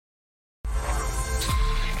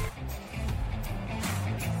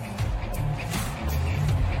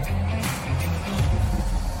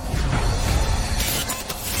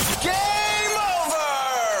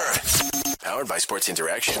Powered by Sports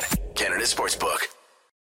Interaction, Canada Sportsbook.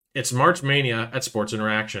 It's March Mania at Sports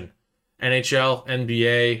Interaction. NHL,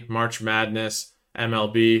 NBA, March Madness,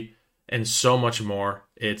 MLB, and so much more.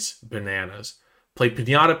 It's bananas. Play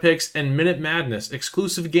Pinata Picks and Minute Madness,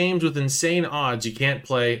 exclusive games with insane odds you can't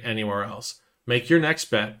play anywhere else. Make your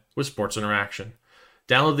next bet with Sports Interaction.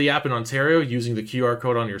 Download the app in Ontario using the QR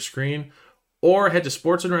code on your screen, or head to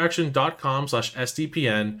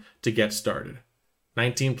sportsinteraction.com/SDPN to get started.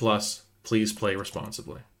 19 plus, please play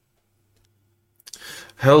responsibly.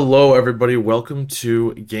 Hello, everybody. Welcome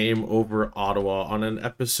to Game Over Ottawa on an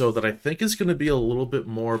episode that I think is going to be a little bit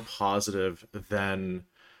more positive than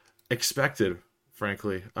expected,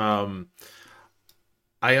 frankly. I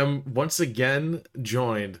am once again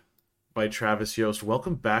joined by Travis Yost.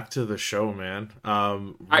 Welcome back to the show, man. I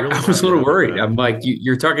was a little worried. I'm like,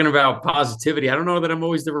 you're talking about positivity. I don't know that I'm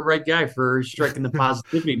always the right guy for striking the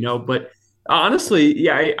positivity note, but honestly,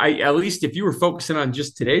 yeah, I at least if you were focusing on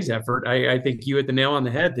just today's effort, I think you hit the nail on the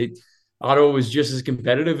head. Ottawa was just as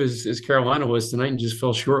competitive as Carolina was tonight and just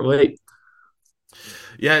fell short late.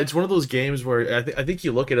 Yeah, it's one of those games where I think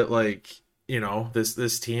you look at it like, you know,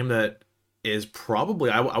 this team that is probably,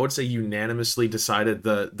 I would say, unanimously decided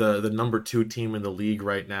the number 2 team in the league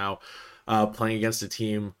right now, playing against a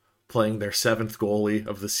team playing their 7th goalie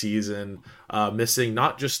of the season, missing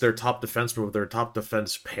not just their top defenseman, but their top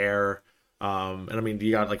defense pair. And I mean, you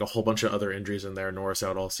got like a whole bunch of other injuries in there. Norris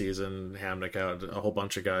out all season, Hamnick out, a whole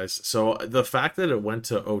bunch of guys. So the fact that it went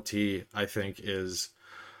to OT, I think, is,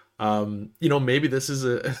 maybe this is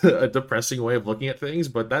a depressing way of looking at things,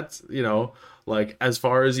 but that's, like, as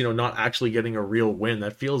far as, not actually getting a real win,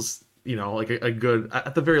 that feels, like a good,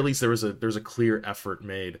 at the very least, there's a clear effort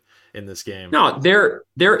made in this game. No, they're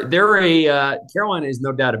Carolina is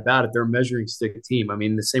no doubt about it. They're a measuring stick team. I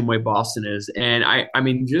mean, the same way Boston is. And I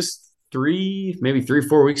mean, just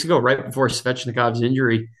 3-4 weeks ago, right before Svechnikov's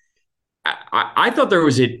injury, I thought there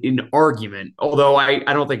was an argument, although I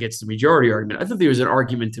don't think it's the majority argument. I thought there was an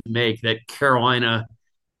argument to make that Carolina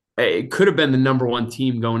could have been the number 1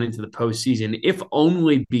 team going into the postseason, if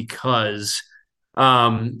only because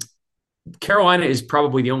Carolina is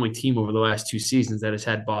probably the only team over the last 2 seasons that has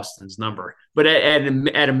had Boston's number. But at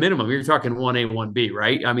a minimum, you're talking 1A, 1B,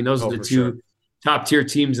 right? I mean, those are the 2 sure. top tier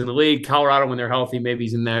teams in the league. Colorado, when they're healthy, maybe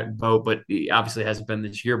he's in that boat, but he obviously hasn't been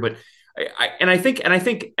this year. But I think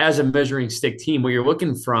as a measuring stick team, where you're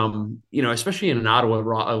looking from, especially in an Ottawa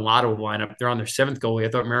lineup, they're on their 7th goalie. I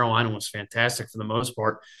thought Carolina was fantastic for the most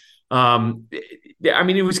part. I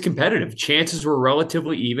mean, it was competitive. Chances were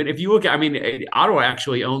relatively even. If you look at, Ottawa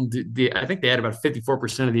actually owned I think they had about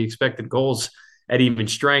 54% of the expected goals at even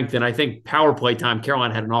strength. And I think power play time,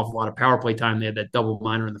 Carolina had an awful lot of power play time. They had that double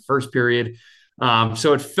minor in the first period.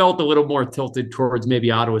 So it felt a little more tilted towards maybe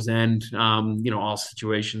Ottawa's end, all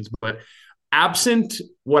situations. But absent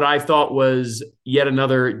what I thought was yet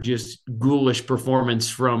another just ghoulish performance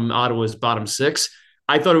from Ottawa's bottom 6,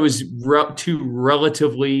 I thought it was 2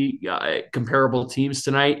 relatively comparable teams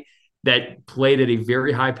tonight that played at a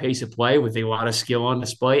very high pace of play with a lot of skill on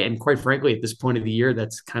display. And quite frankly, at this point of the year,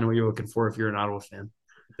 that's kind of what you're looking for if you're an Ottawa fan.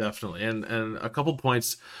 Definitely. And a couple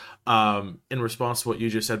points in response to what you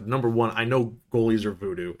just said. Number 1, I know goalies are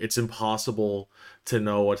voodoo. It's impossible to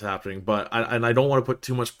know what's happening, but I don't want to put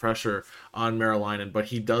too much pressure on Merrilainen, but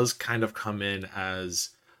he does kind of come in as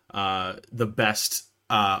the best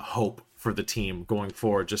hope for the team going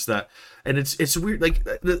forward. Just that, and it's weird. Like,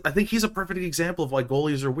 I think he's a perfect example of why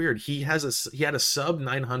goalies are weird. He had a sub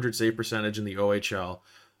 900 save percentage in the OHL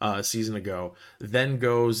a season ago, then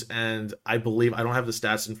goes and I believe, I don't have the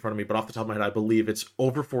stats in front of me, but off the top of my head, I believe it's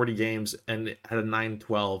over 40 games and had a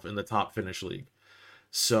 912 in the top Finnish league.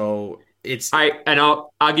 So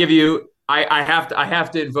I'll give you, I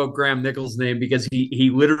have to invoke Graham Nichols' name because he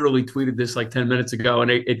literally tweeted this like 10 minutes ago, and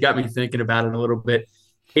it got me thinking about it a little bit.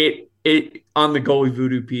 It on the goalie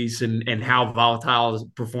voodoo piece and how volatile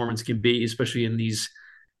performance can be, especially in these,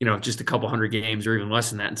 just a couple hundred games or even less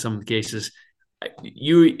than that in some cases.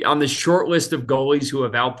 You on the short list of goalies who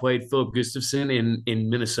have outplayed Philip Gustafsson in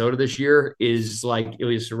Minnesota this year is like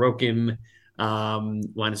Ilya Sorokin,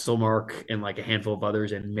 Linus Ullmark, and like a handful of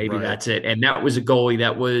others, and maybe that's it. And that was a goalie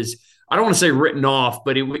that was, I don't want to say written off,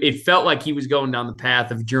 but it felt like he was going down the path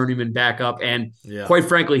of journeyman backup. And quite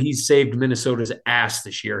frankly, he's saved Minnesota's ass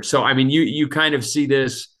this year. So, I mean, you kind of see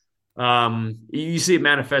this, you see it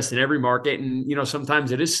manifest in every market. And,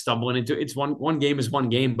 sometimes it is stumbling into it's one game is one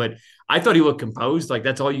game, but I thought he looked composed. Like,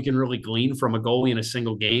 that's all you can really glean from a goalie in a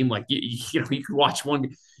single game. Like, you could watch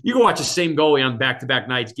the same goalie on back-to-back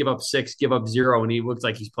nights, give up 6, give up 0, and he looks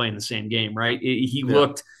like he's playing the same game, right? He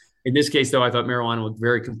looked, in this case, though, I thought Carolina looked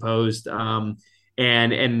very composed. And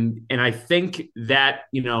And I think that,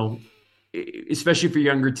 especially for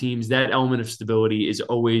younger teams, that element of stability is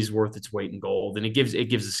always worth its weight in gold. And it gives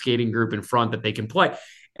a skating group in front that they can play.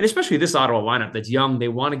 And especially this Ottawa lineup that's young, they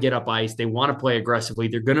want to get up ice, they want to play aggressively.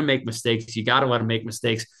 They're going to make mistakes. You got to let them make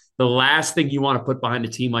mistakes. The last thing you want to put behind a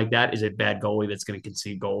team like that is a bad goalie that's going to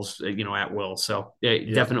concede goals, at will. So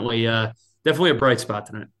definitely a bright spot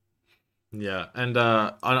tonight. Yeah, and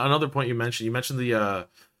on another point you mentioned the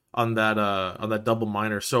on that double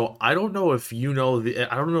minor. So I don't know if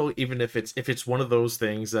I don't know even if it's one of those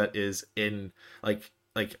things that is in like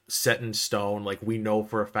set in stone. Like we know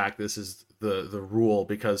for a fact this is the rule,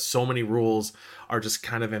 because so many rules are just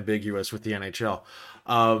kind of ambiguous with the NHL.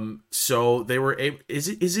 So they were able, is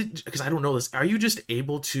it because I don't know this, are you just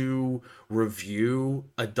able to review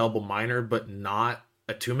a double minor but not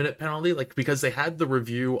a 2-minute penalty? Like, because they had the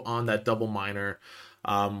review on that double minor,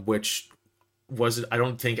 which wasn't, I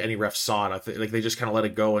don't think any ref saw it. I think like they just kind of let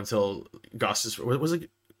it go until was it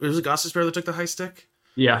Gostisbehere that took the high stick?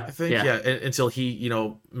 Yeah, I think yeah, until he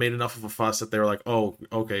made enough of a fuss that they were like, oh,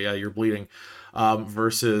 okay, yeah, you're bleeding,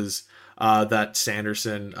 versus that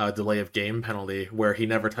Sanderson delay of game penalty where he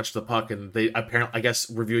never touched the puck, and they apparently, I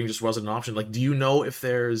guess, reviewing just wasn't an option. Like, do you know if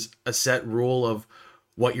there's a set rule of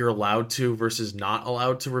what you're allowed to versus not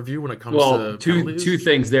allowed to review when it comes to penalties? Two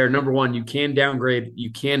things there. Number one, you can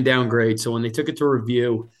downgrade. So when they took it to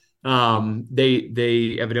review,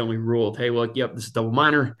 they evidently ruled, hey, look, yep, this is double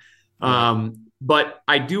minor. But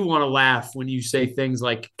I do want to laugh when you say things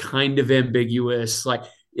like kind of ambiguous. Like,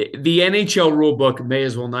 the NHL rule book may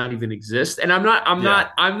as well not even exist. And I'm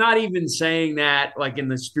not even saying that like in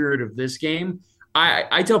the spirit of this game.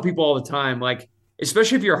 I tell people all the time, like,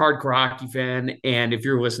 especially if you're a hardcore hockey fan, and if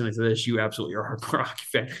you're listening to this, you absolutely are a hardcore hockey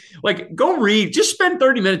fan. Like, go read, just spend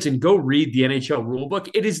 30 minutes and go read the NHL rulebook.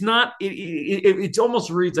 It is not, it almost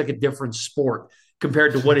reads like a different sport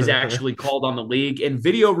compared to what is actually called on the league. And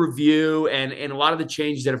video review and a lot of the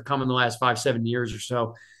changes that have come in the last 5-7 years or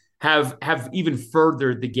so have even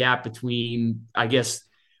furthered the gap between, I guess,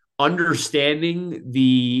 understanding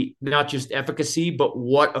the not just efficacy, but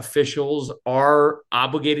what officials are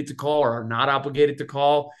obligated to call or are not obligated to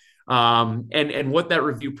call, and what that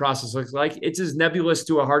review process looks like. It's as nebulous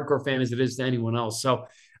to a hardcore fan as it is to anyone else. So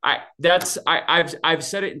I've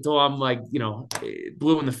said it until I'm like,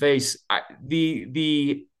 blue in the face.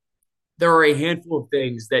 There are a handful of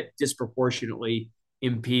things that disproportionately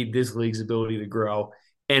impede this league's ability to grow,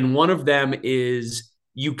 and one of them is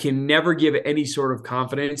you can never give any sort of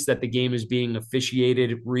confidence that the game is being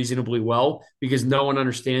officiated reasonably well, because no one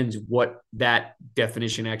understands what that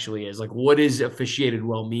definition actually is. Like, what does officiated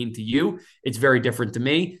well mean to you? It's very different to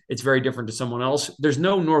me. It's very different to someone else. There's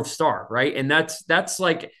no North Star, right? And that's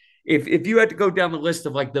like, if you had to go down the list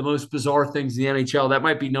of like the most bizarre things in the NHL, that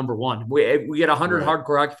might be number one. We get 100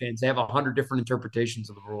 hardcore hockey fans. They have 100 different interpretations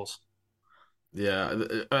of the rules. Yeah,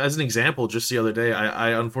 as an example, just the other day,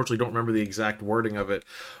 I unfortunately don't remember the exact wording of it,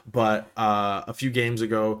 but a few games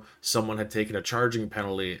ago, someone had taken a charging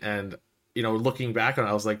penalty, and looking back on it,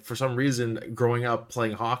 I was like, for some reason, growing up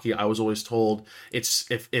playing hockey, I was always told it's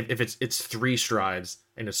if it's 3 strides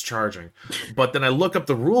and it's charging, but then I look up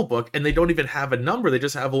the rule book and they don't even have a number. They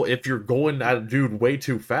just have, well, if you're going at a dude way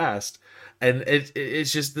too fast, and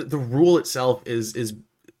it's just the rule itself is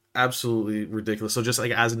absolutely ridiculous. So just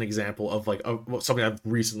like as an example of like something I've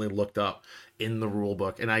recently looked up in the rule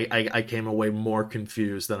book, and I came away more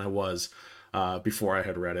confused than I was before I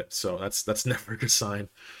had read it. So that's never a good sign.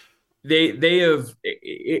 They have,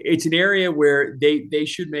 it's an area where they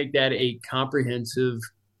should make that a comprehensive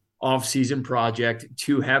off-season project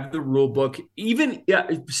to have the rule book, even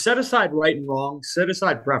set aside right and wrong, set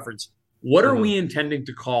aside preference. What are we intending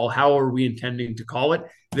to call? How are we intending to call it?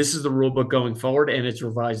 This is the rule book going forward, and it's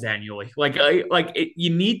revised annually.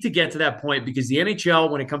 You need to get to that point, because the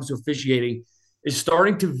NHL, when it comes to officiating, is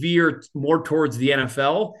starting to veer more towards the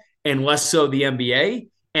NFL and less so the NBA,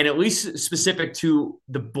 and at least specific to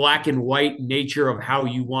the black and white nature of how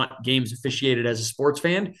you want games officiated as a sports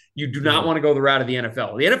fan. You do not want to go the route of the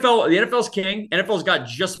NFL. The NFL's king. NFL's got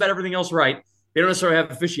just about everything else right. They don't necessarily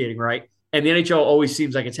have officiating right. And the NHL always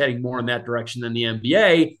seems like it's heading more in that direction than the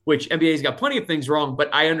NBA, which NBA's got plenty of things wrong, but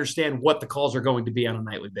I understand what the calls are going to be on a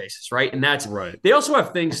nightly basis, right? And that's right. They also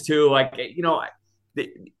have things too, like,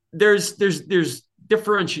 there's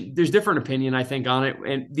different opinion, I think, on it.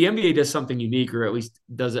 And the NBA does something unique, or at least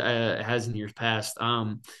has in years past.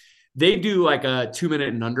 They do like a 2-minute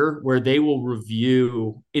and under, where they will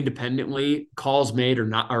review independently calls made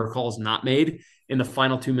or calls not made in the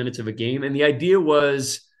final 2 minutes of a game. And the idea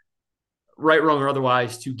was, right, wrong, or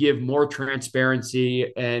otherwise, to give more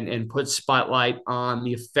transparency and put spotlight on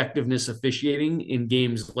the effectiveness of officiating in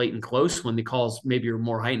games late and close when the calls maybe are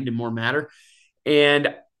more heightened and more matter.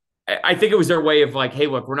 And I think it was their way of like, hey,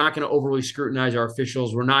 look, we're not going to overly scrutinize our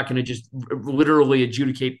officials. We're not going to just literally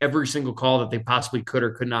adjudicate every single call that they possibly could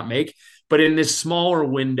or could not make. But in this smaller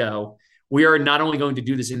window, we are not only going to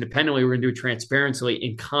do this independently, we're going to do it transparently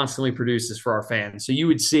and constantly produce this for our fans. So you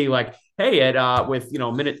would see like, hey, at with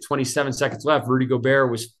minute 27 seconds left, Rudy Gobert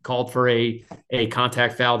was called for a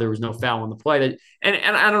contact foul. There was no foul on the play. And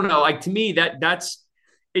I don't know, like to me that's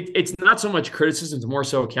it's not so much criticism, it's more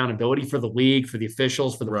so accountability for the league, for the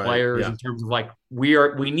officials, for the players, in terms of like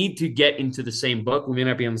we need to get into the same book. We may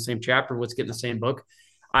not be on the same chapter. Let's get in the same book.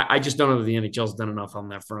 I just don't know that the NHL's done enough on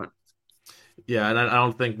that front. Yeah, and I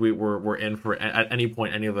don't think we're in for at any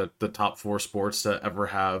point any of the top four sports to ever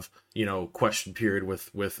have question period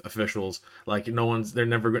with officials. Like no one's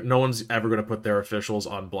ever going to put their officials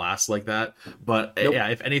on blast like that. But nope. Yeah,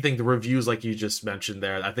 if anything, the reviews like you just mentioned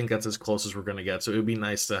there, I think that's as close as we're going to get. So it would be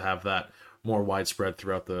nice to have that more widespread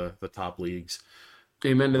throughout the top leagues.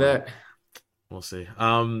 Amen to that. We'll see.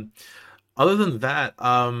 Other than that,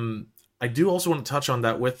 I do also want to touch on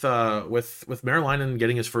that with Merrilainen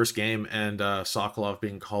getting his first game and Sokolov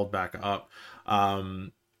being called back up.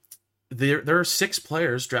 There are 6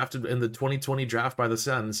 players drafted in the 2020 draft by the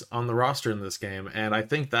Sens on the roster in this game, and I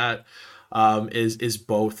think that is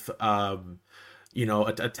both a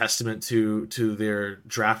testament to their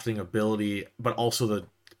drafting ability, but also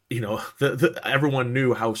everyone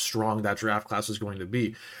knew how strong that draft class was going to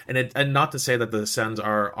be, and not to say that the Sens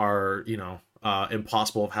are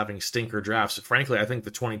impossible of having stinker drafts. Frankly, I think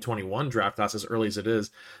the 2021 draft class, as early as it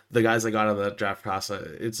is, the guys that got out of that draft class,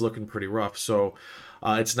 it's looking pretty rough. So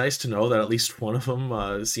it's nice to know that at least one of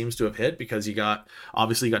them seems to have hit, because you got Tim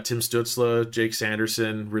Stützle, Jake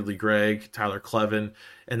Sanderson, Ridley Gregg, Tyler Clevin,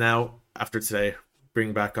 and now after today,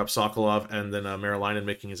 bringing back up Sokolov, and then Merrilainen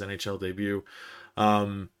making his NHL debut.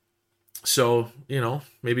 So,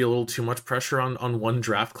 maybe a little too much pressure on one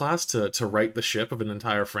draft class to right the ship of an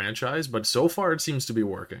entire franchise, but so far it seems to be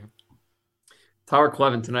working. Tyler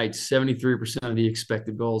Clevin tonight, 73% of the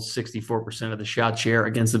expected goals, 64% of the shot share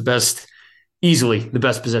against easily the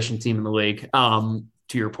best possession team in the league. To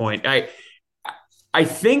your point, I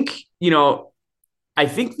think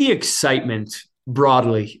the excitement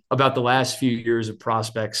broadly about the last few years of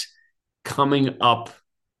prospects coming up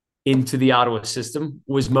into the Ottawa system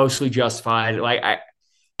was mostly justified.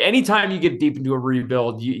 Anytime you get deep into a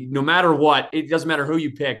rebuild, no matter what, it doesn't matter who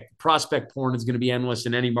you pick, prospect porn is going to be endless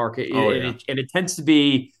in any market. And it tends to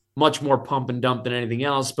be much more pump and dump than anything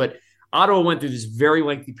else. But Ottawa went through this very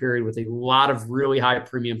lengthy period with a lot of really high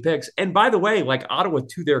premium picks. And by the way, like Ottawa,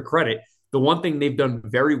 to their credit, the one thing they've done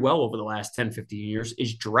very well over the last 10, 15 years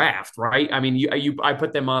is draft, right? I mean, I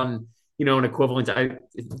put them on an equivalent. I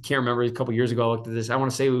can't remember, a couple of years ago I looked at this. I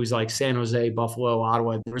want to say it was like San Jose, Buffalo,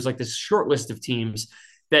 Ottawa. There was like this short list of teams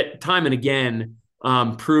that time and again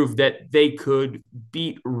proved that they could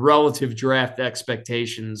beat relative draft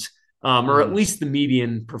expectations, or at least the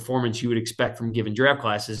median performance you would expect from given draft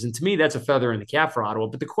classes. And to me, that's a feather in the cap for Ottawa.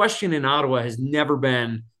 But the question in Ottawa has never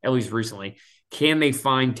been, at least recently, can they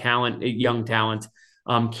find talent, young talent?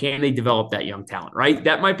 Can they develop that young talent, right?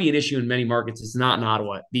 That might be an issue in many markets. It's not in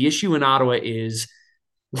Ottawa. The issue in Ottawa is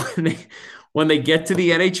when they get to the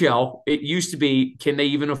NHL, it used to be, can they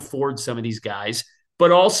even afford some of these guys?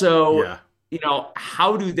 But also,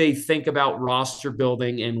 how do they think about roster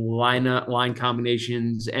building and line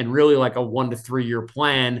combinations and really like a 1 to 3 year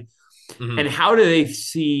plan? Mm-hmm. And how do they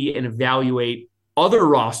see and evaluate other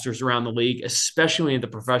rosters around the league, especially at the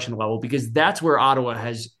professional level? Because that's where Ottawa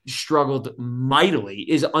has struggled mightily,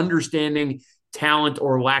 is understanding talent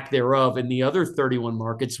or lack thereof in the other 31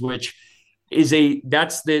 markets, which is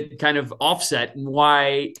that's the kind of offset, and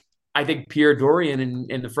why I think Pierre Dorian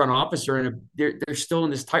and the front office they're still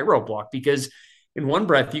in this tightrope walk, because in one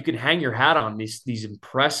breath you can hang your hat on these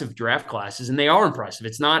impressive draft classes, and they are impressive.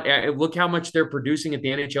 It's not, look how much they're producing at the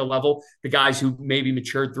NHL level, the guys who maybe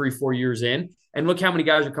matured 3-4 years in, and look how many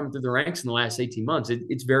guys are coming through the ranks in the last 18 months.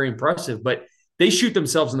 It's very impressive, but they shoot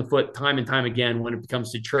themselves in the foot time and time again when it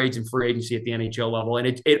comes to trades and free agency at the NHL level.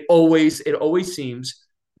 And it always seems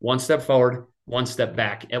one step forward, one step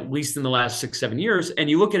back, at least in the last 6-7 years. And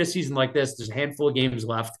you look at a season like this, there's a handful of games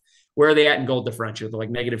left. Where are they at in goal differential? They're like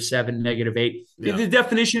 -7, -8. Yeah. The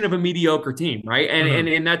definition of a mediocre team, right?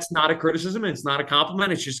 And that's not a criticism. It's not a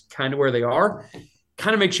compliment. It's just kind of where they are.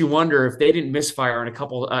 Kind of makes you wonder if they didn't misfire on a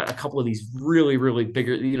couple of these really, really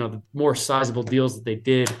bigger, the more sizable deals that they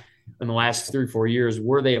did in the last 3-4 years.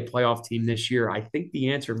 Were they a playoff team this year? I think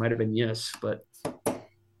the answer might have been yes, but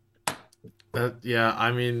Yeah,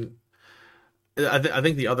 I mean, I think I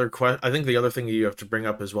think the other thing you have to bring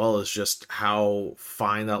up as well is just how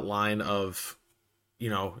fine that line of,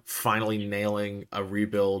 finally nailing a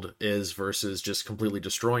rebuild is versus just completely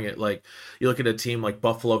destroying it. Like, you look at a team like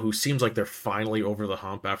Buffalo, who seems like they're finally over the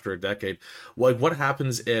hump after a decade. Like, what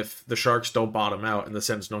happens if the Sharks don't bottom out and the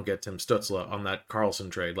Sens don't get Tim Stützle on that Carlson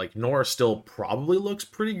trade? Like, Norris still probably looks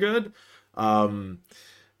pretty good. Um,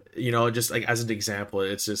 just like as an example,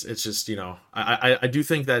 it's just I do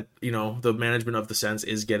think that the management of the Sens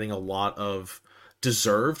is getting a lot of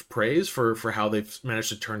deserved praise for how they've managed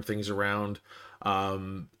to turn things around.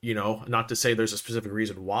 Not to say there's a specific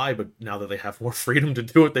reason why, but now that they have more freedom to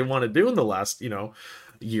do what they want to do in the last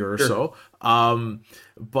year or Sure. so.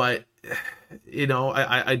 But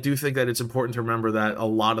I do think that it's important to remember that a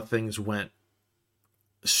lot of things went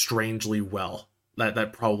strangely well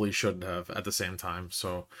that probably shouldn't have at the same time.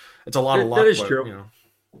 So it's a lot of That luck, is but true.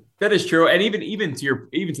 That is true. And even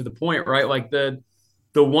to the point, right? Like the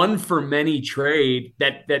one for many trade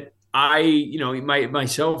that I,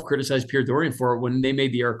 myself criticized Pierre Dorian for when they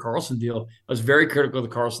made the Eric Carlson deal. I was very critical of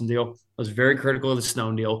the Carlson deal. I was very critical of the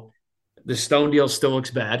Stone deal. The Stone deal still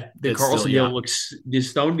looks bad. it's still, yeah.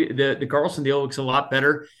 The Carlson deal looks a lot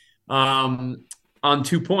better. Um, on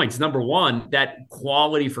 2 points. Number one, that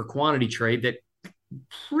quality for quantity trade that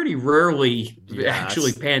pretty rarely Yeah,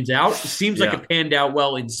 actually pans out. It seems like yeah. it panned out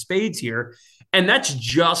well in spades here. And that's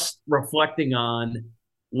just reflecting on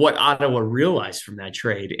what Ottawa realized from that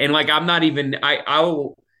trade. And like, I'm not even,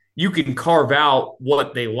 I'll, you can carve out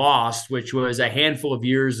what they lost, which was a handful of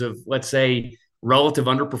years of, let's say, relative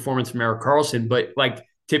underperformance from Eric Carlson. But like,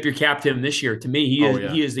 tip your cap to him this year. To me, Oh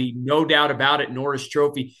yeah. he is the no doubt about it Norris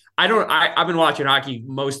Trophy. I've been watching hockey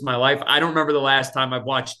most of my life. I don't remember the last time I've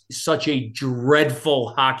watched such a dreadful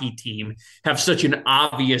hockey team have such an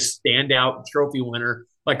obvious standout trophy winner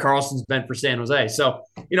like Carlson's been for San Jose. So,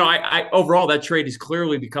 I overall that trade has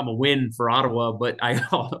clearly become a win for Ottawa, but I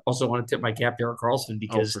also want to tip my cap to Eric Carlson Oh,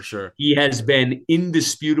 because for sure. he has been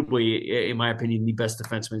indisputably, in my opinion, the best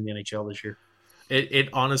defenseman in the NHL this year. It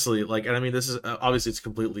honestly, like, and I mean, this is obviously it's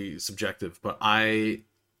completely subjective, but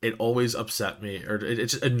it always upset me, or it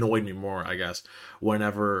just annoyed me more, I guess,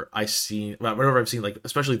 whenever I've seen, like,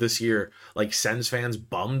 especially this year, like, Sens fans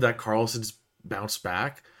bummed that Carlson's bounced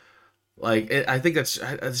back. Like, I think it's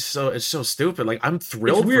so stupid. Like, I'm It's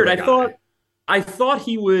thrilled for weird. the guy. I thought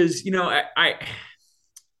he was,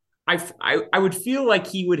 I would feel like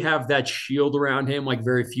he would have that shield around him, like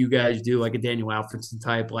very few guys do, like a Daniel Alfredson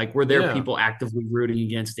type. Like, were there Yeah, people actively rooting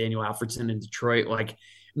against Daniel Alfredson in Detroit? Like,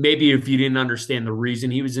 maybe if you didn't understand the reason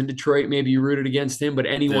he was in Detroit, maybe you rooted against him. But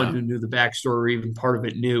anyone yeah. who knew the backstory or even part of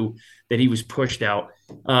it knew that he was pushed out.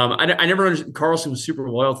 I never understood. Carlson was super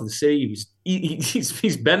loyal to the city.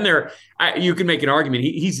 He's been there. You can make an argument.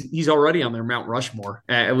 He's already on their Mount Rushmore,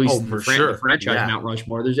 at least Oh, in the, for the sure. franchise Yeah, Mount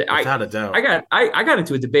Rushmore. without a doubt. I got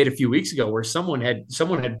into a debate a few weeks ago where someone had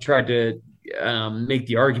tried to make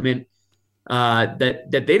the argument that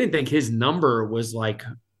they didn't think his number was like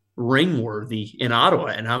ring worthy in Ottawa,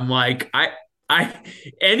 and I'm like, I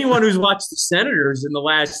anyone who's watched the Senators in the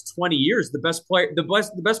last 20 years, the best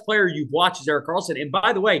player you've watched is Eric Carlson. And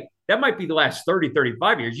by the way, that might be the last 30,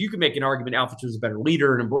 35 years. You can make an argument Alfred was a better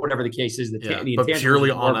leader, and whatever the case is, Yeah, the but intangibles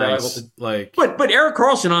purely are on more valuable to. ice, like, But Eric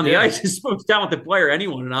Carlson on the yeah, ice is the most talented player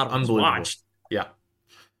anyone in Ottawa has unbelievable. watched. Yeah.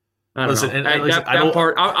 I don't Listen, know. and listen, I That don't.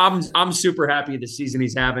 part, I'm super happy the season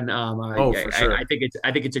he's having. Oh, for sure. I think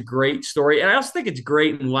it's a great story, and I also think it's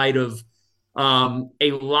great in light of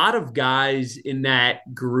a lot of guys in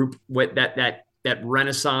that group with that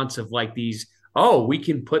renaissance of like these. Oh, we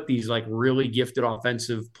can put these like really gifted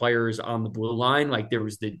offensive players on the blue line. Like there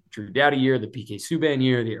was the Drew Doughty year, the PK Subban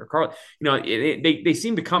year, the Eric Carl. They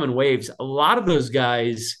seem to come in waves. A lot of those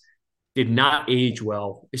guys did not age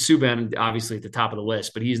well. Subban, obviously, at the top of the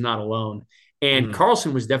list, but he's not alone. And Mhm.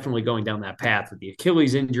 Carlson was definitely going down that path with the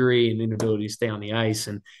Achilles injury and the inability to stay on the ice.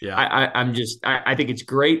 And Yeah. I think it's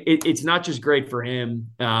great. It's not just great for him.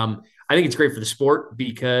 I think it's great for the sport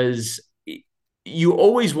because you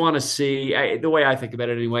always want to see the way I think about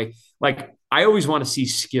it anyway. Like I always want to see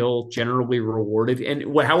skill generally rewarded, and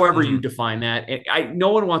however you Mhm. define that. No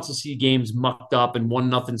one wants to see games mucked up and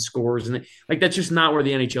 1-0 scores, and like that's just not where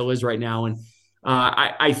the NHL is right now. And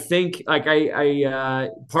I think like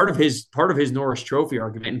part of his Norris Trophy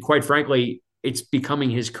argument, and quite frankly, it's becoming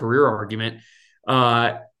his career argument.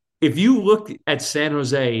 Uh, if you look at San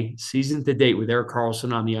Jose season to date with Eric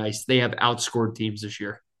Carlson on the ice, they have outscored teams this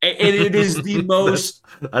year. And it is the most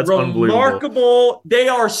That's unbelievable. remarkable. They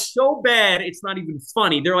are so bad, it's not even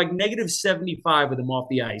funny. They're like negative 75 with him off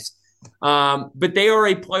the ice. But they are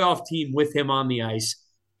a playoff team with him on the ice.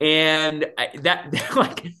 And that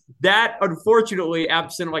like that, unfortunately,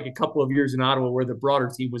 absent like a couple of years in Ottawa where the broader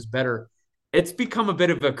team was better, it's become a bit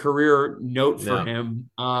of a career note for Yeah. him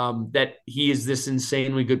that he is this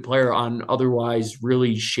insanely good player on otherwise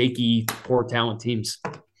really shaky, poor talent teams.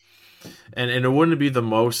 And it wouldn't be the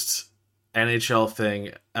most NHL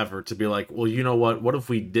thing ever to be like, well, you know what? What if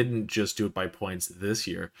we didn't just do it by points this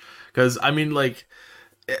year? Because I mean, like,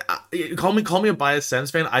 call me a biased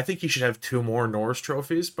Sens fan. I think he should have two more Norris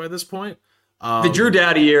trophies by this point. The Drew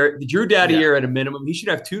Doughty Yeah. year at a minimum, he should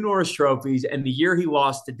have two Norris trophies. And the year he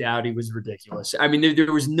lost to Doughty was ridiculous. I mean,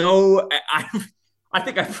 there was no. I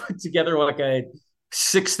think I put together like a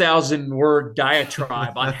 6,000 word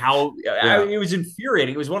diatribe on how Yeah. it was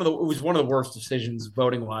infuriating. It was one of the worst decisions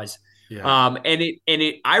voting wise. Yeah.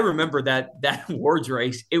 And I remember that awards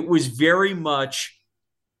race. It was very much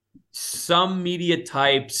some media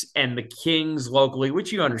types and the Kings locally,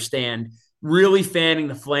 which you understand, really fanning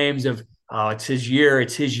the flames of, oh, it's his year,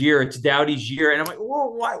 it's Doughty's year. And I'm like,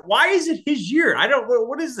 well, why is it his year? I don't,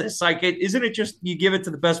 what is this? Like, isn't it just you give it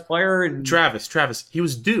to the best player? And Travis, he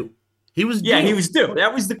was due. He was due. yeah, he was due.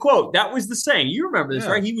 That was the quote. That was the saying. You remember this,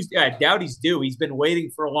 Yeah. right? He was Doughty's due. He's been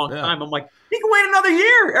waiting for a long Yeah. time. I'm like, he can wait another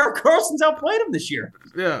year. Erik Karlsson's outplayed him this year.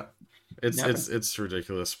 Yeah. It's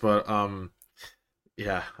ridiculous. But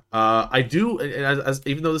yeah. I do, as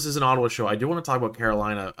even though this is an Ottawa show, I do want to talk about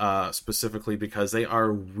Carolina specifically because they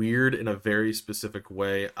are weird in a very specific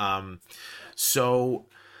way. So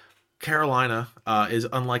Carolina is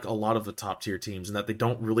unlike a lot of the top tier teams in that they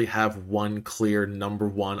don't really have one clear number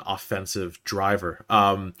one offensive driver.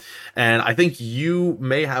 And I think you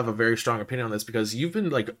may have a very strong opinion on this because you've been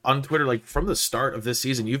like on Twitter, like from the start of this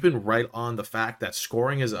season, you've been right on the fact that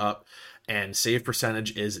scoring is up and save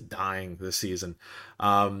percentage is dying this season.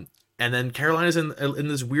 And then Carolina's in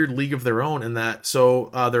this weird league of their own in that. So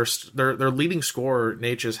their leading scorer,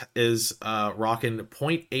 Nate, is rocking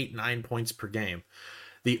 0.89 points per game.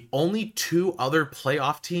 The only two other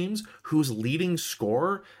playoff teams whose leading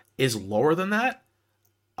score is lower than that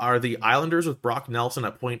are the Islanders with Brock Nelson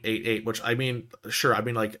at 0.88, which I mean, sure. I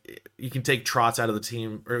mean, like you can take Trotz out of the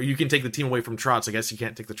team or you can take the team away from Trotz. I guess you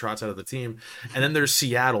can't take the Trotz out of the team. And then there's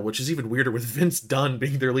Seattle, which is even weirder with Vince Dunn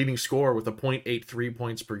being their leading scorer with a 0.83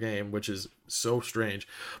 points per game, which is so strange.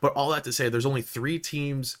 But all that to say, there's only three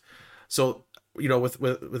teams. So, you know, with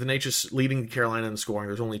NHS leading Carolina in scoring,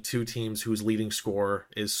 there's only two teams whose leading score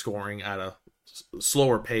is scoring at a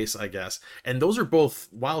slower pace, I guess. And those are both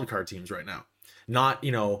wildcard teams right now. Not,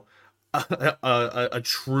 you know, a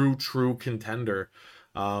true contender.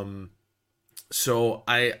 So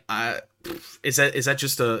I is that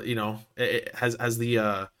just a, you know, it has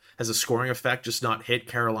a scoring effect just not hit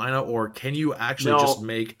Carolina, or can you actually just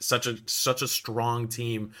make such a strong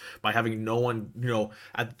team by having no one, you know,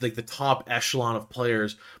 at like the top echelon of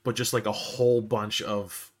players, but just like a whole bunch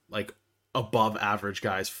of like above average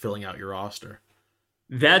guys filling out your roster?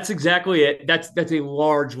 That's exactly it. That's a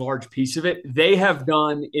large piece of it. They have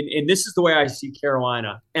done, and this is the way I see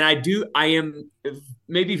Carolina. And I am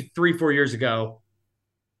maybe 3-4 years ago,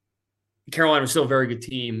 Carolina was still a very good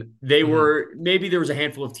team. They were, maybe there was a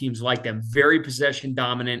handful of teams like them, very possession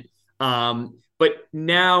dominant. But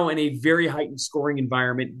now in a very heightened scoring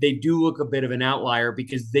environment, they do look a bit of an outlier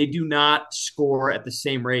because they do not score at the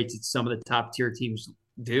same rates that some of the top tier teams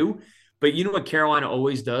do. But you know what Carolina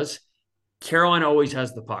always does? Carolina always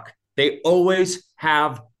has the puck. They always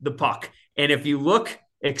have the puck. And if you look,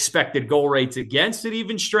 expected goal rates against at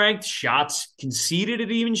even strength, shots conceded at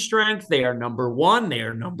even strength, they are number one.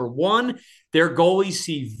 Their goalies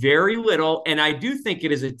see very little. And I do think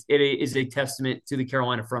it is a testament to the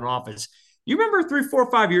Carolina front office. You remember 3, 4,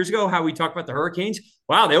 5 years ago how we talked about the Hurricanes?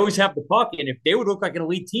 Wow, they always have the puck. And if they would look like an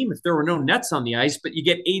elite team if there were no nets on the ice, but you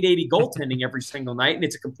get 880 goaltending every single night and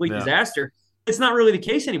it's a complete disaster. It's not really the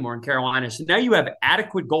case anymore in Carolina. So now you have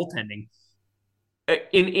adequate goaltending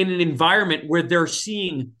in an environment where they're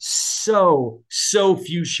seeing so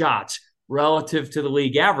few shots relative to the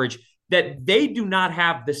league average that they do not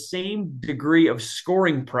have the same degree of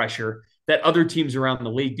scoring pressure that other teams around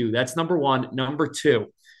the league do. That's number one. Number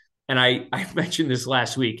two, and I mentioned this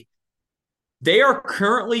last week, they are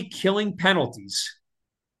currently killing penalties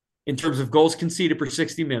in terms of goals conceded per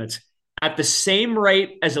 60 minutes at the same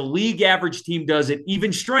rate as a league average team does at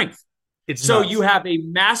even strength. So nuts. You have a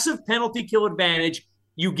massive penalty kill advantage.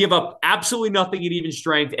 You give up absolutely nothing at even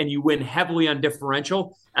strength, and you win heavily on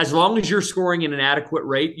differential. As long as you're scoring at an adequate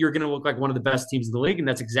rate, you're going to look like one of the best teams in the league, and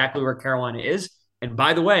that's exactly where Carolina is. And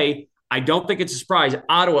by the way, I don't think it's a surprise.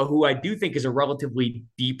 Ottawa, who I do think is a relatively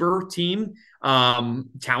deeper team,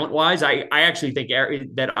 talent wise, I actually think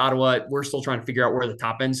that Ottawa, we're still trying to figure out where the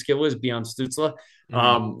top end skill is beyond Stutzla.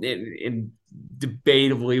 In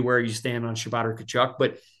debatably where you stand on Shabbat or Kachuk,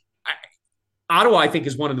 but Ottawa, I think,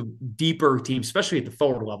 is one of the deeper teams, especially at the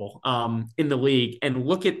forward level in the league. And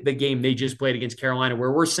look at the game they just played against Carolina,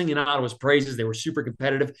 where we're singing Ottawa's praises. They were super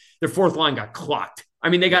competitive. Their fourth line got clocked. I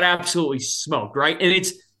mean, they got absolutely smoked, right? And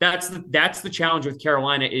that's the challenge with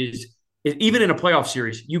Carolina is even in a playoff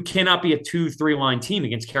series, you cannot be a 2-3 line team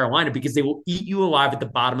against Carolina because they will eat you alive at the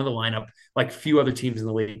bottom of the lineup like few other teams in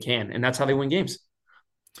the league can. And that's how they win games.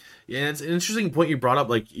 Yeah, it's an interesting point you brought up.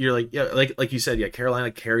 Like you're like, yeah, like you said, yeah, Carolina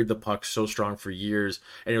carried the puck so strong for years,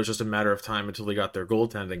 and it was just a matter of time until they got their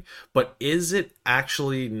goaltending. But is it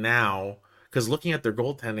actually now? Because looking at their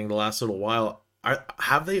goaltending the last little while,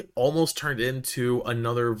 have they almost turned into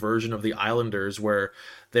another version of the Islanders where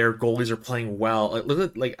their goalies are playing well?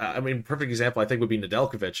 I mean, perfect example I think would be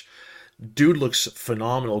Nedeljkovic. Dude looks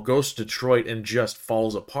phenomenal, goes to Detroit and just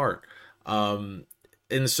falls apart.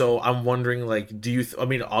 And so I'm wondering, like, I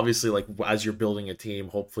mean, obviously, like, as you're building a team,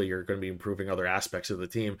 hopefully you're going to be improving other aspects of the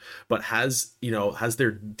team. But has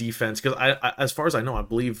their defense, because I, as far as I know, I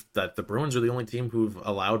believe that the Bruins are the only team who've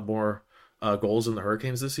allowed more goals than the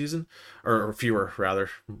Hurricanes this season, or fewer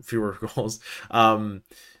goals.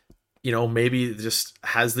 Maybe just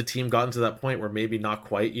has the team gotten to that point where maybe not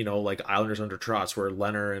quite, like Islanders under Trotz, where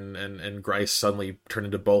Leonard and Grice suddenly turn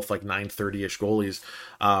into both like 930-ish goalies.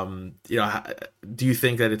 Do you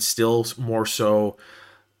think that it's still more so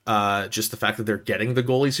just the fact that they're getting the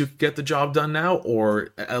goalies who get the job done now, or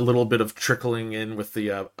a little bit of trickling in with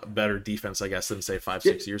the better defense, I guess, than say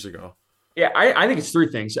 5-6 years ago? Yeah, I think it's three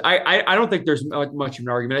things. I don't think there's much of an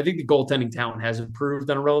argument. I think the goaltending talent has improved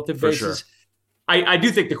on a relative basis. Sure. I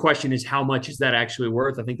do think the question is how much is that actually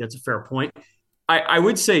worth? I think that's a fair point. I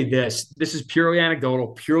would say this is purely anecdotal,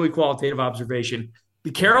 purely qualitative observation.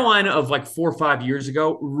 The Carolina of like 4 or 5 years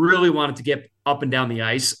ago really wanted to get up and down the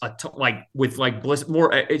ice, with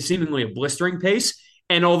seemingly a blistering pace.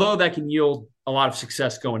 And although that can yield a lot of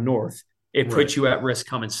success going north, it puts you at risk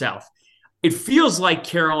coming south. It feels like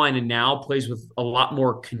Carolina now plays with a lot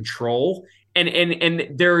more control.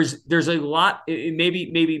 And there's a lot,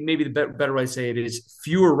 maybe the better way to say it is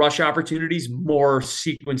fewer rush opportunities, more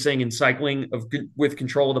sequencing and cycling with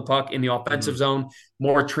control of the puck in the offensive zone,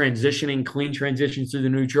 more clean transitions through the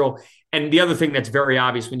neutral. And the other thing that's very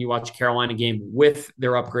obvious when you watch a Carolina game with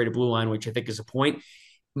their upgraded blue line, which I think is a point,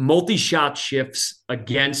 multi-shot shifts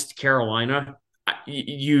against Carolina.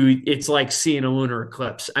 It's like seeing a lunar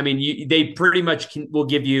eclipse. I mean, they pretty much will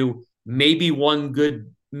give you maybe one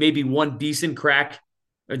decent crack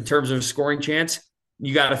in terms of a scoring chance.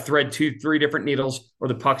 You got to thread 2-3 different needles, or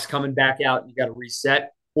the puck's coming back out and you got to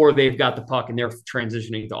reset, or they've got the puck and they're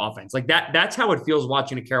transitioning to offense. Like that's how it feels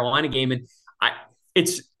watching a Carolina game. And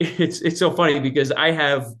it's so funny because I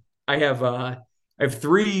have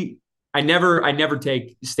three. I never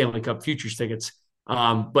take Stanley Cup futures tickets.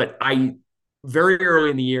 But very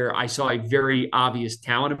early in the year, I saw a very obvious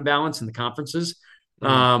talent imbalance in the conferences.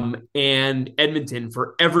 And Edmonton,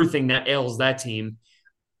 for everything that ails that team,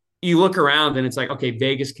 you look around and it's like, okay,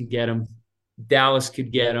 Vegas could get him, Dallas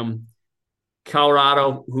could get him,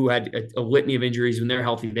 Colorado, who had a litany of injuries, when they're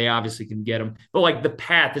healthy, they obviously can get him. But like the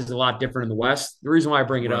path is a lot different in the West. The reason why I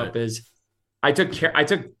bring it up is I took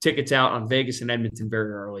tickets out on Vegas and Edmonton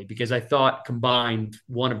very early because I thought combined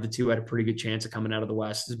one of the two had a pretty good chance of coming out of the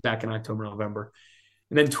West. This is back in October, November.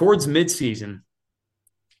 And then towards midseason,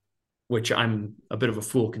 which I'm a bit of a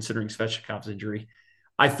fool considering Svechnikov's injury,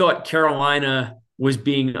 I thought Carolina was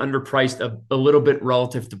being underpriced a little bit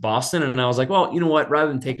relative to Boston. And I was like, well, you know what?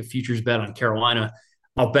 Rather than take a futures bet on Carolina,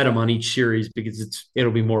 I'll bet them on each series because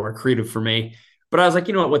it'll be more accretive for me. But I was like,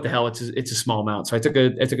 you know what the hell? It's a small amount. So I took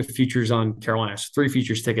a futures on Carolina, so 3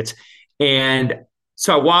 futures tickets. And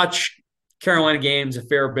so I watch Carolina games a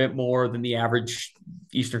fair bit more than the average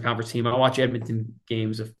Eastern Conference team. I watch Edmonton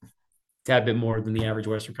games a tad bit more than the average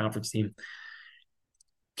Western Conference team.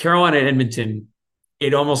 Carolina and Edmonton,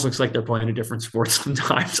 it almost looks like they're playing a different sport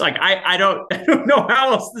sometimes. Like I don't know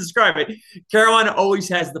how else to describe it. Carolina always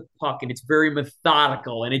has the puck and it's very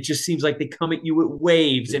methodical, and it just seems like they come at you at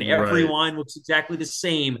waves, and every line looks exactly the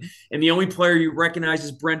same. And the only player you recognize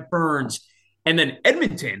is Brent Burns. And then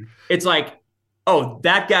Edmonton, it's like, oh,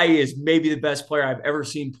 that guy is maybe the best player I've ever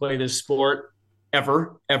seen play this sport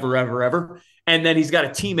ever. And then he's got a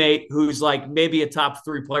teammate who's like maybe a top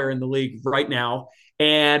 3 player in the league right now.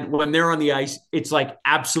 And when they're on the ice, it's like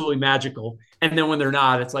absolutely magical. And then when they're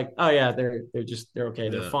not, it's like, oh yeah, they're okay.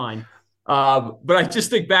 They're fine. But I just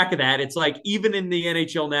think back of that. It's like even in the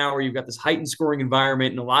NHL now, where you've got this heightened scoring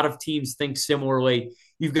environment, and a lot of teams think similarly.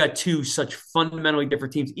 You've got two such fundamentally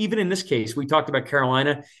different teams. Even in this case, we talked about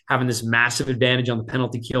Carolina having this massive advantage on the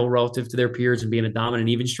penalty kill relative to their peers and being a dominant,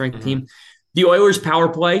 even strength team. The Oilers' power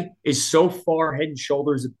play is so far head and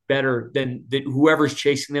shoulders better than whoever's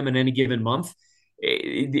chasing them in any given month.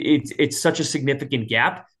 It's such a significant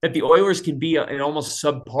gap that the Oilers can be an almost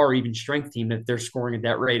subpar even strength team if they're scoring at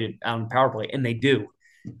that rate on power play, and they do.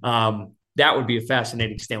 That would be a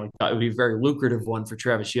fascinating Stanley Cup. It would be a very lucrative one for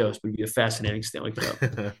Travis Yost, but it would be a fascinating Stanley Cup.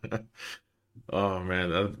 Oh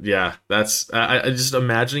man, yeah, that's I just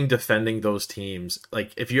imagining defending those teams.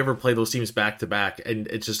 Like if you ever play those teams back to back, and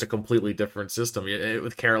it's just a completely different system.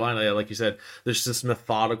 With Carolina, like you said, there's this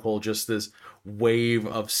methodical, just this wave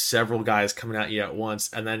of several guys coming at you at once,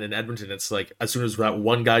 and then in Edmonton, it's like as soon as that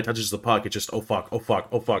one guy touches the puck, it just oh fuck, oh fuck,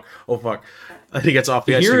 oh fuck, oh fuck. I think it's off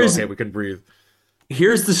the edge. Okay, we can breathe.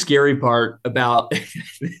 Here's the scary part about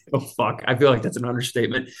oh fuck, I feel like that's an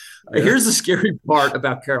understatement. Yeah. Here's the scary part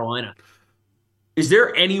about Carolina. Is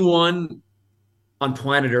there anyone on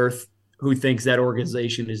planet Earth who thinks that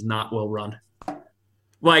organization is not well run?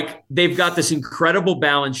 Like they've got this incredible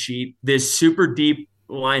balance sheet, this super deep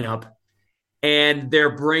lineup, and their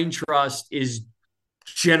brain trust is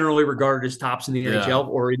generally regarded as tops in the NHL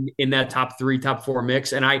or in that top 3, top 4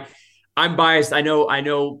 mix. And I'm biased. I know,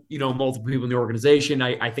 multiple people in the organization.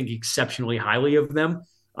 I think exceptionally highly of them.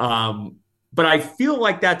 But I feel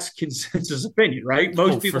like that's consensus opinion, right?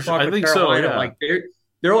 Most people talk about Carolina like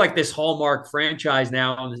they're like this hallmark franchise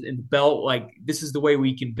now in the belt. Like this is the way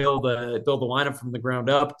we can build the lineup from the ground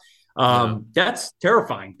up. That's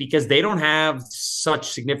terrifying because they don't have such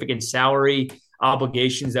significant salary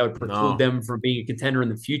obligations that would preclude them from being a contender in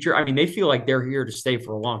the future. I mean, they feel like they're here to stay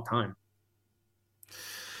for a long time.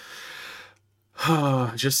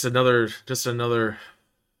 just another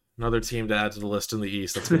team to add to the list in the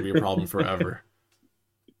East. That's going to be a problem forever.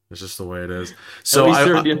 It's just the way it is. So at least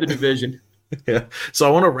they're in the division. Yeah. So I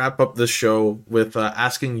want to wrap up this show with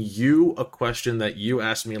asking you a question that you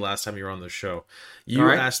asked me last time you were on the show.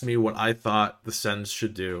 You asked me what I thought the Sens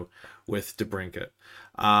should do with DeBrincat.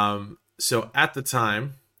 So at the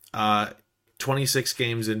time, 26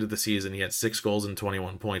 games into the season, he had 6 goals and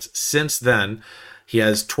 21 points. Since then, he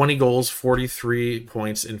has 20 goals, 43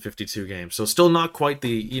 points in 52 games. So still not quite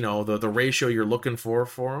the ratio you're looking for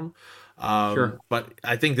him. Sure. But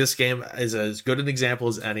I think this game is as good an example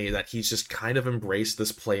as any that he's just kind of embraced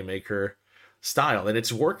this playmaker style, and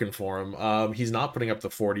it's working for him. He's not putting up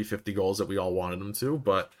the 40, 50 goals that we all wanted him to,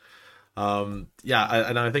 but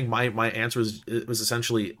I think my answer was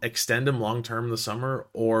essentially extend him long-term in the summer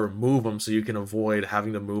or move him so you can avoid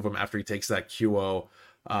having to move him after he takes that QO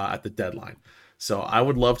at the deadline. So I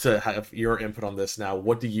would love to have your input on this now.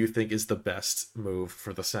 What do you think is the best move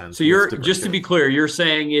for the Sens? So just to be clear, you're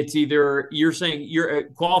saying you're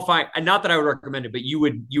qualifying. Not that I would recommend it, but you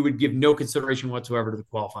would give no consideration whatsoever to the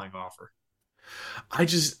qualifying offer.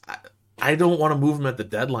 I don't want to move him at the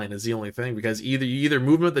deadline is the only thing, because you either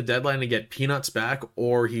move him at the deadline and get peanuts back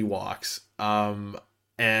or he walks.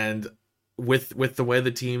 And with the way the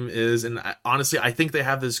team is, and honestly, I think they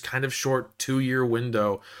have this kind of short 2-year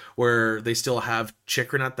window where they still have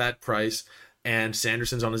Chychrun at that price and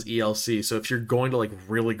Sanderson's on his ELC. So if you're going to like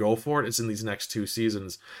really go for it, it's in these next 2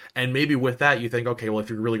 seasons. And maybe with that, you think, okay, well, if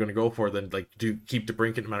you're really going to go for it, then like do keep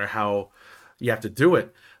DeBrincat no matter how you have to do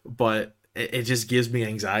it. But it just gives me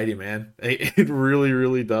anxiety, man. It really,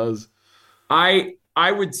 really does. I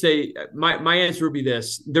would say my answer would be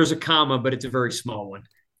this. There's a comma, but it's a very small one.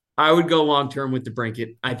 I would go long term with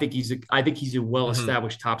DeBrincat. I think he's a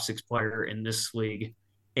well-established top 6 player in this league,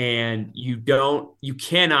 and you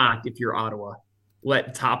cannot, if you're Ottawa,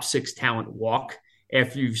 let top 6 talent walk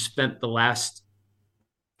after you've spent the last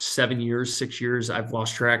 6 years, I've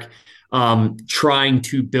lost track, trying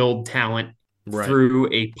to build talent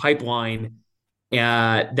through a pipeline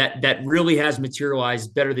that really has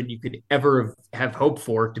materialized better than you could ever have hoped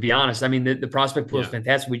for, to be honest. I mean, the prospect pool is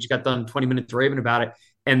fantastic. We just got done 20 minutes raving about it,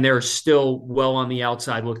 and they're still well on the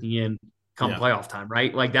outside looking in come playoff time,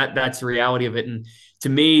 right? Like that's the reality of it. And to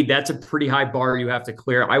me, that's a pretty high bar you have to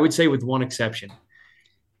clear. I would say with one exception.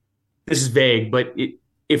 This is vague, but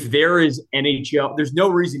if there is NHL, there's no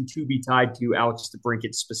reason to be tied to Alex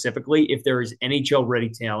DeBrincat specifically. If there is NHL ready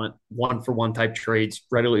talent, 1-for-1 type trades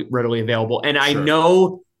readily available. And I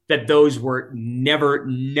know that those were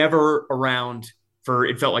never around for,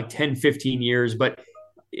 it felt like 10, 15 years, but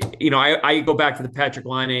I go back to the Patrick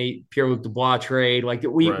Laine, Pierre-Luc Dubois trade. Like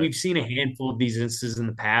we've seen a handful of these instances in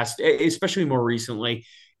the past, especially more recently.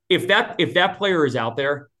 If that player is out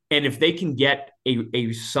there And if they can get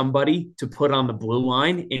a somebody to put on the blue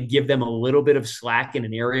line and give them a little bit of slack in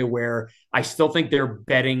an area where I still think they're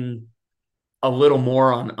betting a little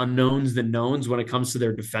more on unknowns than knowns when it comes to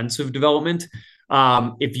their defensive development.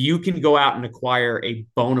 If you can go out and acquire a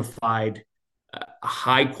bona fide,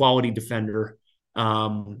 high quality defender,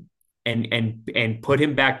 and put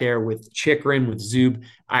him back there with Chikrin, with Zub,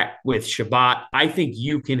 with Shabbat, I think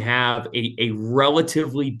you can have a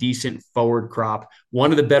relatively decent forward crop,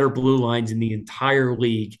 one of the better blue lines in the entire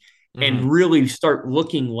league, and really start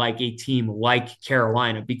looking like a team like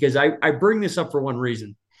Carolina. Because I bring this up for one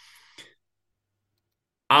reason.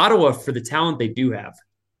 Ottawa, for the talent they do have,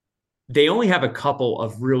 they only have a couple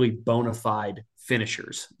of really bona fide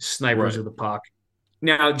finishers, snipers of the puck.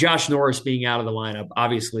 Now, Josh Norris being out of the lineup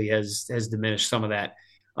obviously has diminished some of that.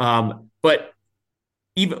 But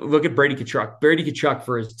even look at Brady Tkachuk. Brady Tkachuk,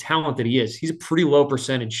 for his talent that he is, he's a pretty low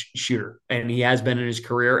percentage shooter, and he has been in his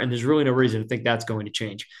career, and there's really no reason to think that's going to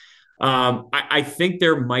change. I think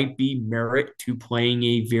there might be merit to playing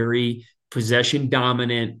a very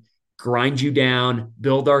possession-dominant, grind you down,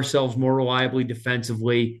 build ourselves more reliably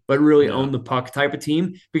defensively, but really own the puck type of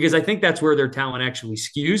team, because I think that's where their talent actually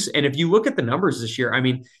skews. And if you look at the numbers this year, I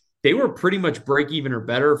mean, they were pretty much break even or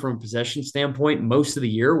better from a possession standpoint most of the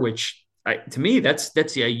year, which to me, that's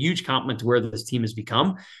a huge compliment to where this team has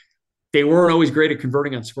become. They weren't always great at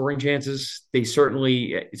converting on scoring chances. They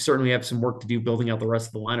certainly have some work to do building out the rest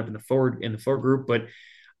of the lineup in the forward group. But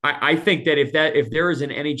I think that if there is an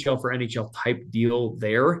NHL for NHL type deal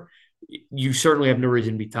there, you certainly have no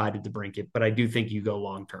reason to be tied to DeBrincat, but I do think you go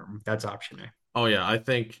long term. That's option A. Oh yeah, I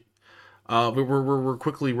think we're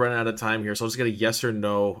quickly running out of time here, so I'll just get a yes or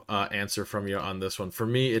no answer from you on this one. For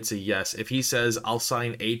me, it's a yes. If he says I'll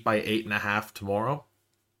sign 8 by 8.5 tomorrow,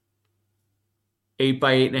 8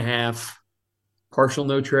 by 8.5, partial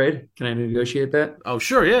no trade. Can I negotiate that? Oh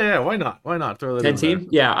sure, yeah. Why not? Throw that 10 in team. there.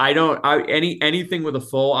 Yeah, I don't. Anything with a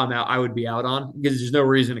full, I'm out. I would be out on, because there's no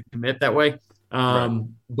reason to commit that way.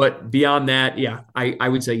 But beyond that, yeah, I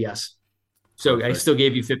would say yes. So perfect. I still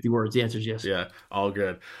gave you 50 words. The answer is yes. Yeah, all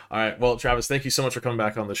good. All right. Well, Travis, thank you so much for coming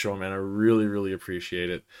back on the show, man. I really, really appreciate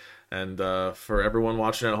it. And for everyone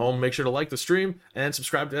watching at home, make sure to like the stream and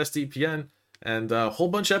subscribe to SDPN. And a whole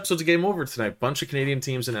bunch of episodes of Game Over tonight. Bunch of Canadian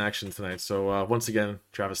teams in action tonight. So once again,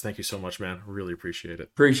 Travis, thank you so much, man. Really appreciate it.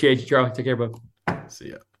 Appreciate you, Charlie. Take care, bud.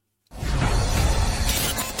 See ya.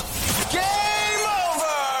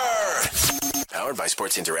 Powered by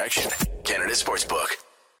Sports Interaction, Canada Sportsbook.